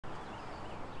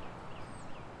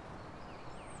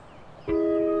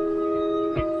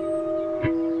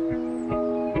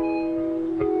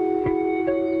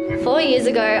years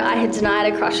ago, I had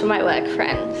denied a crush on my work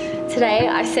friend. Today,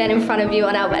 I stand in front of you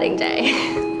on our wedding day.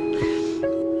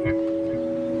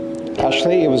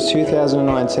 Ashley, it was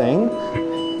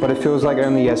 2019, but it feels like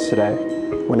only yesterday,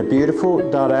 when a beautiful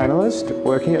data analyst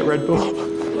working at Red Bull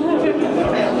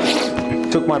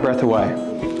took my breath away.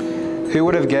 Who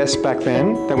would have guessed back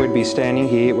then that we'd be standing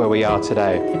here where we are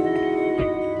today?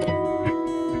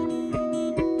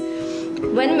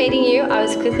 When meeting you, I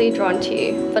was quickly drawn to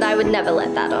you, but I would never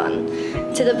let that on,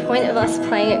 to the point of us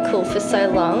playing it cool for so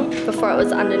long before it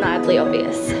was undeniably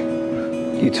obvious.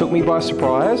 You took me by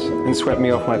surprise and swept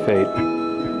me off my feet.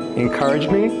 Encouraged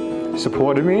me,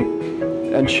 supported me,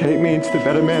 and shaped me into the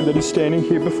better man that is standing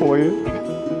here before you.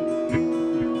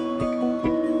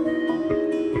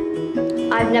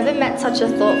 I've never met such a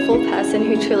thoughtful person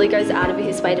who truly goes out of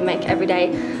his way to make every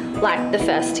day like the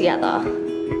first together.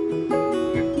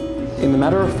 In the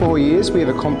matter of 4 years, we have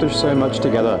accomplished so much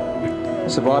together.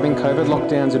 Surviving COVID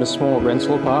lockdowns in a small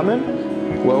rental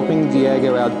apartment, welcoming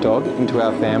Diego, our dog, into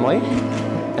our family,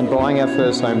 and buying our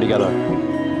first home together.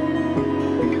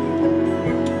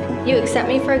 You accept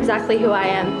me for exactly who I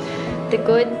am, the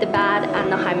good, the bad,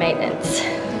 and the high maintenance.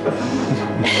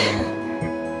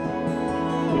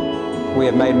 We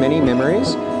have made many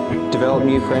memories, developed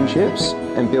new friendships,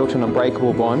 and built an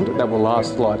unbreakable bond that will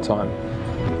last a lifetime.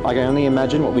 I can only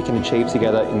imagine what we can achieve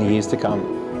together in the years to come.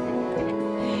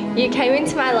 You came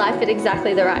into my life at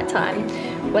exactly the right time,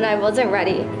 when I wasn't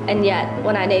ready, and yet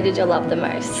when I needed your love the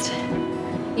most.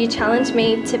 You challenged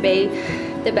me to be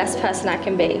the best person I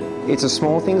can be. It's the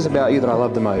small things about you that I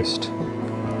love the most.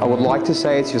 I would like to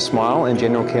say it's your smile and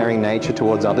general caring nature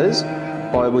towards others,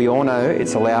 but we all know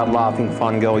it's the loud, laughing,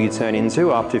 fun girl you turn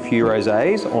into after a few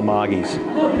rosés or margies.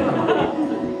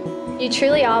 You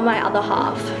truly are my other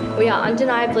half. We are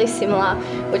undeniably similar,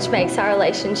 which makes our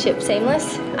relationship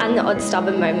seamless, and the odd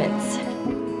stubborn moments.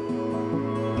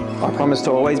 I promise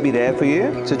to always be there for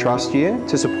you, to trust you,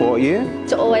 to support you.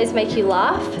 To always make you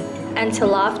laugh, and to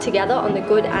laugh together on the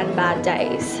good and bad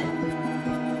days.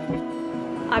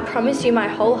 I promise you my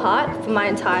whole heart for my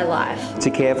entire life. To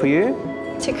care for you.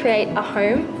 To create a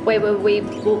home where we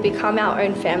will become our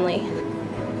own family.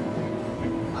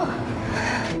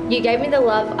 You gave me the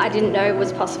love I didn't know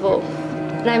was possible,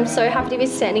 and I'm so happy to be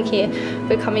standing here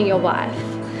becoming your wife.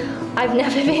 I've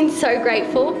never been so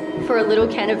grateful for a little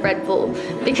can of Red Bull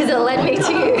because it led me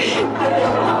to you.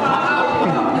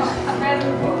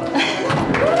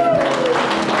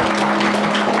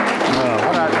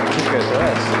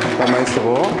 But most of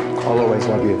all, I'll always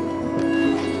love you.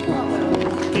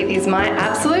 It is my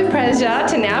absolute pleasure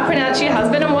to now pronounce you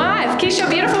husband and wife. Kiss your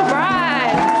beautiful